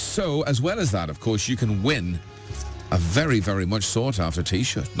 So, as well as that, of course, you can win a very, very much sought-after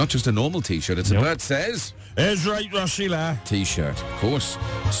T-shirt. Not just a normal T-shirt. It's a Bert Says... Is right, Rossi, lad. T-shirt, of course.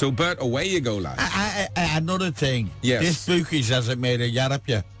 So, Bert, away you go, lad. Another thing. Yes. This bookies hasn't made a yarp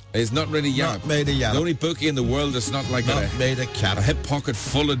yet. It's not really yarp. Not made a yarp. The only bookie in the world that's not like Not made a cat. a hip pocket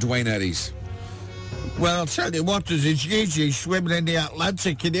full of Dwayne Eddies. Well, I'll tell you what, there's usually swimming in the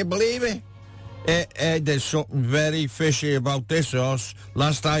Atlantic. Can you believe it? There's something very fishy about this horse.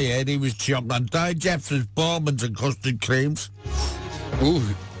 Last I heard, he was jumping on digestives, bourbons and custard creams. Ooh,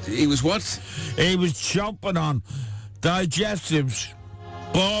 he was what? He was jumping on digestives,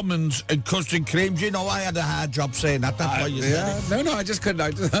 bourbons and custard creams. You know, I had a hard job saying that. That's why you said it. No, I just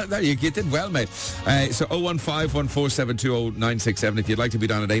couldn't. No, you did well, mate. So 015-147-20967 if you'd like to be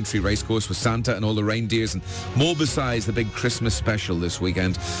down at Aintree Racecourse with Santa and all the reindeers and more besides the big Christmas special this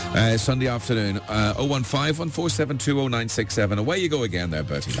weekend, Sunday afternoon. 015-147-20967. Away you go again there,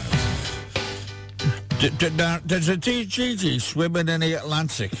 Bertie. There's a TGG swimming in the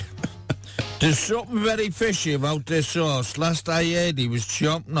Atlantic. There's something very fishy about this horse. Last I heard, he was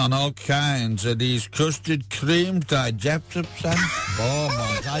jumping on all kinds of these custard cream digestives and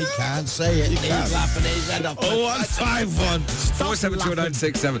bourbons. I can't say it. You can't laugh at his head up.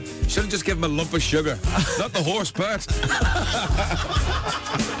 015-147-20967. Should have just given him a lump of sugar. Not the horse, Bert.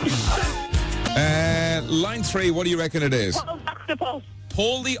 Line 3, what do you reckon it is? Octopus.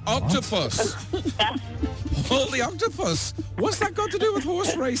 Paul the octopus. Paul the octopus. What's that got to do with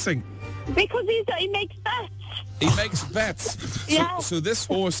horse racing? Because he makes bets. He makes bets. Yeah. So this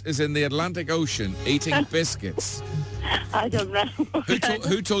horse is in the Atlantic Ocean eating biscuits. I don't know.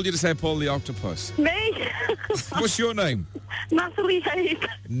 Who told you to say Paul the octopus? Me. What's your name? Natalie Haig.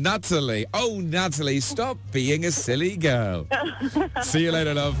 Natalie. Oh, Natalie, stop being a silly girl. See you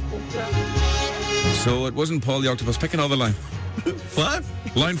later, love. So it wasn't Paul the octopus. Pick another line. What?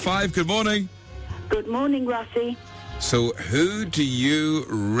 Line 5, good morning. Good morning, Rossi. So who do you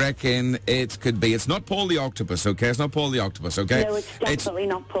reckon it could be? It's not Paul the octopus, okay? It's not Paul the octopus, okay? No, it's definitely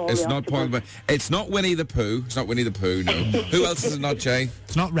not Paul It's the not Paul. octopus. It's not Winnie the Pooh. It's not Winnie the Pooh, no. Who else is it not, Jay?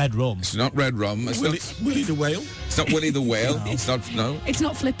 It's not Red Rum. It's not Red Rum. It's Willie the Whale? It's not Willie the Whale. No. It's not. No. It's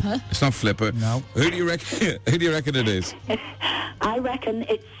not Flipper. It's not Flipper. No. Who do you reckon? Who do you reckon it is? I reckon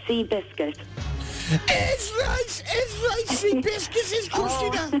it's Sea Biscuit. It's right, Sea Biscuits is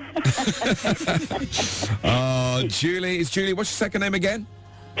Oh, Julie. It's Julie. What's your second name again?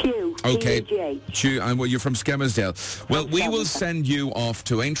 Pew. Okay. P-U-G-H. And well, you're from Skelmersdale. Well, we will send you off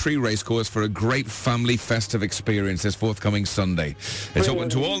to Aintree Racecourse for a great family festive experience this forthcoming Sunday. It's open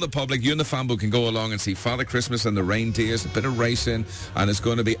to all the public. You and the family can go along and see Father Christmas and the reindeers, a bit of racing, and it's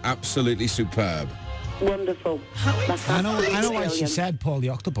going to be absolutely superb. Wonderful. I know why she said Paul the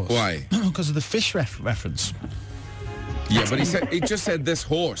octopus. Why? Because of the fish reference. Yeah, but he just said this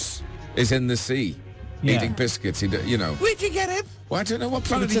horse is in the sea eating biscuits. You know. Where'd you get him? Well, I don't know what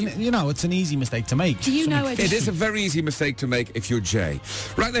planet. It's an easy mistake to make. Do you know it? It is a very easy mistake to make if you're Jay.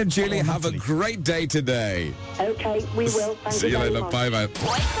 Right then, Julie, have a great day today. Okay, we will. Thank See you very later. much. Bye-bye.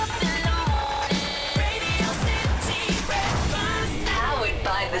 Powered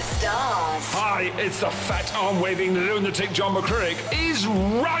by the stars. Hi, it's the fat arm-waving lunatic John McCrick. Is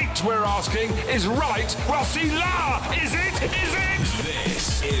right, we're asking. Is right Rossi La? Is it? Is it?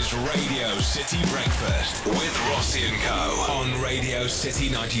 This is Radio City Breakfast with Rossi and Co. on Radio City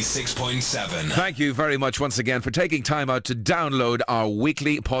 96.7. Thank you very much once again for taking time out to download our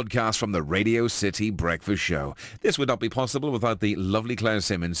weekly podcast from the Radio City Breakfast Show. This would not be possible without the lovely Claire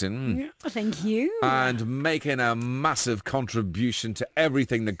Simonson. Thank you. And making a massive contribution to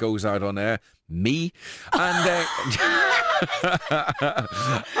everything that goes out on air, me. And,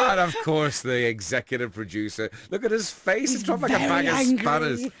 and of course, the executive producer. Look at his face. It's dropped like a bag of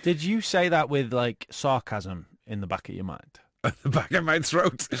spanners. Did you say that with, like, sarcasm in the back of your mind? the back of my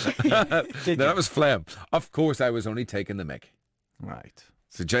throat. No, that was phlegm. Of course, I was only taking the mick. Right.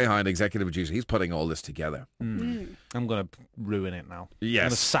 So Jay Hind, executive producer, he's putting all this together. I'm going to ruin it now. Yes. I'm going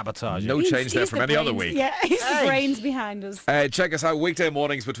to sabotage it. No change there from any other week. Yeah, he's the brains behind us. Check us out weekday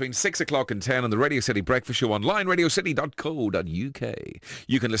mornings between 6 o'clock and 10 on the Radio City Breakfast Show online, radiocity.co.uk.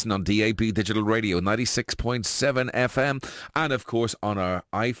 You can listen on DAB Digital Radio 96.7 FM and, of course, on our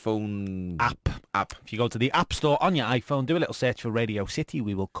iPhone app. If you go to the App Store on your iPhone, do a little search for Radio City,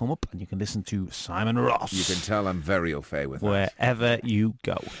 we will come up and you can listen to Simon Ross. You can tell I'm very au fait with that. Wherever you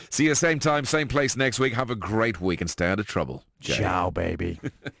go. See you same time, same place next week. Have a great week and stay out of trouble. Jay. Ciao, baby.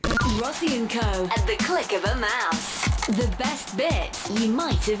 Rossi and Co. at the click of a mouse. The best bits you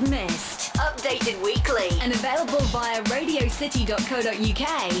might have missed. Updated weekly and available via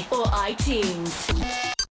radiocity.co.uk or iTunes.